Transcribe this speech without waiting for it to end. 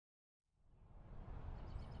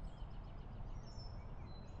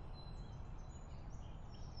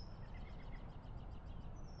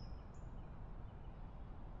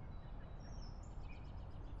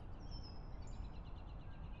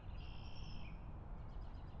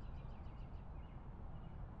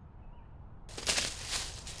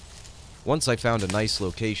Once I found a nice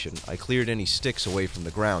location, I cleared any sticks away from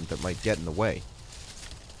the ground that might get in the way.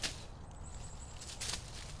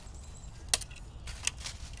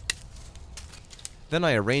 Then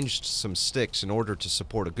I arranged some sticks in order to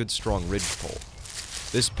support a good strong ridge pole.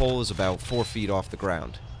 This pole is about 4 feet off the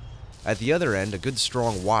ground. At the other end, a good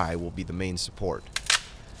strong Y will be the main support.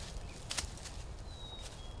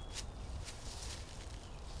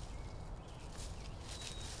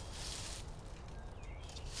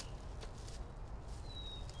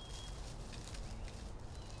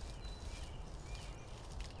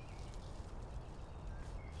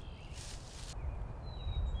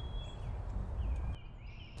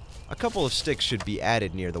 A couple of sticks should be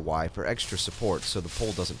added near the Y for extra support so the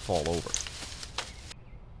pole doesn't fall over.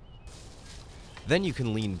 Then you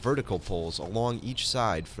can lean vertical poles along each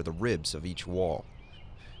side for the ribs of each wall.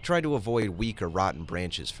 Try to avoid weak or rotten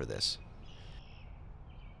branches for this.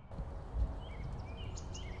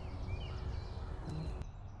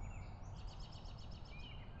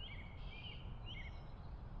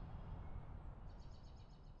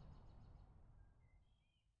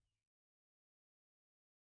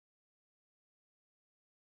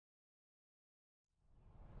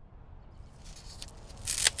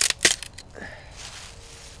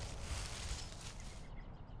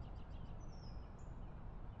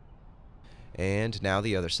 And now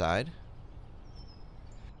the other side.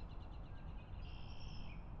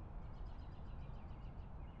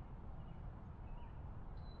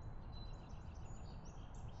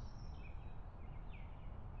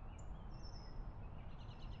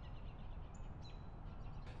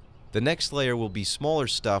 The next layer will be smaller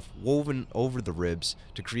stuff woven over the ribs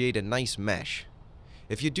to create a nice mesh.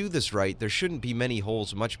 If you do this right, there shouldn't be many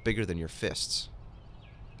holes much bigger than your fists.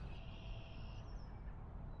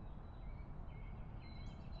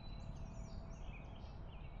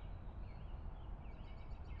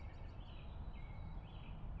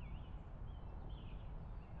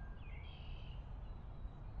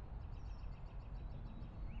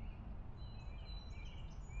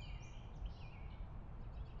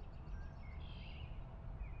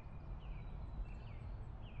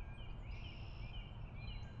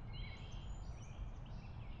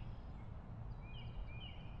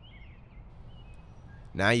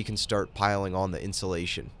 Now you can start piling on the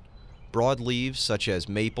insulation. Broad leaves such as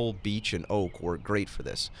maple, beech, and oak work great for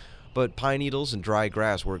this, but pine needles and dry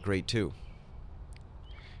grass work great too.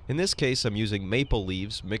 In this case, I'm using maple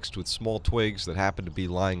leaves mixed with small twigs that happen to be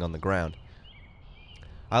lying on the ground.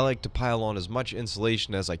 I like to pile on as much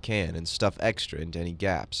insulation as I can and stuff extra into any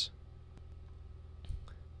gaps.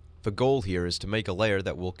 The goal here is to make a layer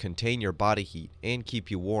that will contain your body heat and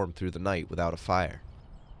keep you warm through the night without a fire.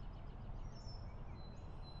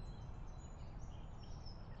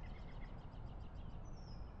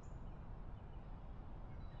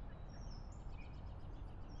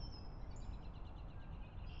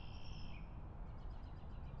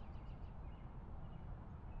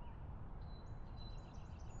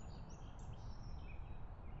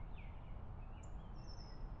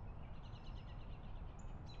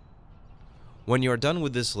 When you are done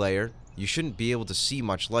with this layer, you shouldn't be able to see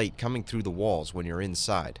much light coming through the walls when you're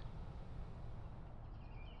inside.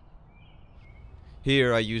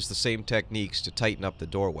 Here I use the same techniques to tighten up the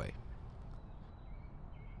doorway.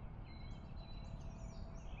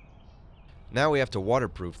 Now we have to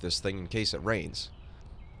waterproof this thing in case it rains.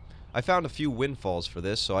 I found a few windfalls for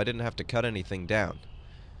this so I didn't have to cut anything down.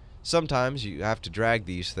 Sometimes you have to drag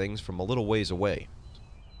these things from a little ways away.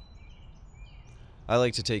 I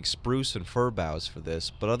like to take spruce and fir boughs for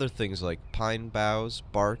this, but other things like pine boughs,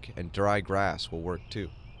 bark, and dry grass will work too.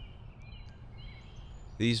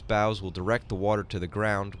 These boughs will direct the water to the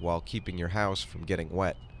ground while keeping your house from getting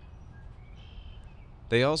wet.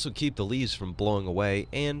 They also keep the leaves from blowing away,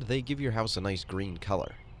 and they give your house a nice green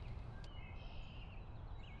color.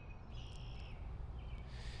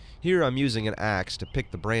 Here I'm using an axe to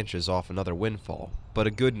pick the branches off another windfall, but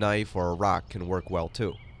a good knife or a rock can work well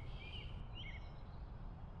too.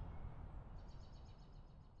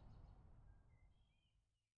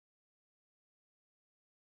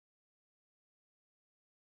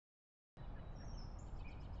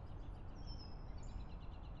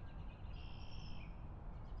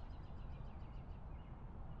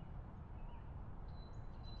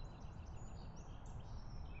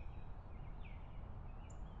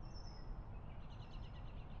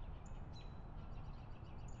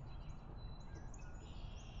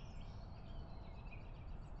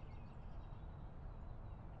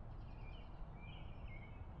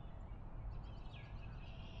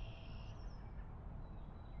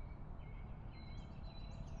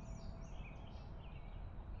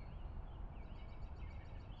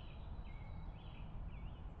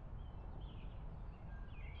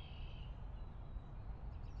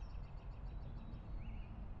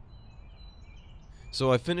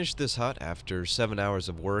 So I finished this hut after 7 hours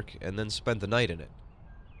of work and then spent the night in it.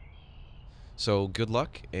 So good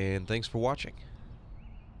luck and thanks for watching.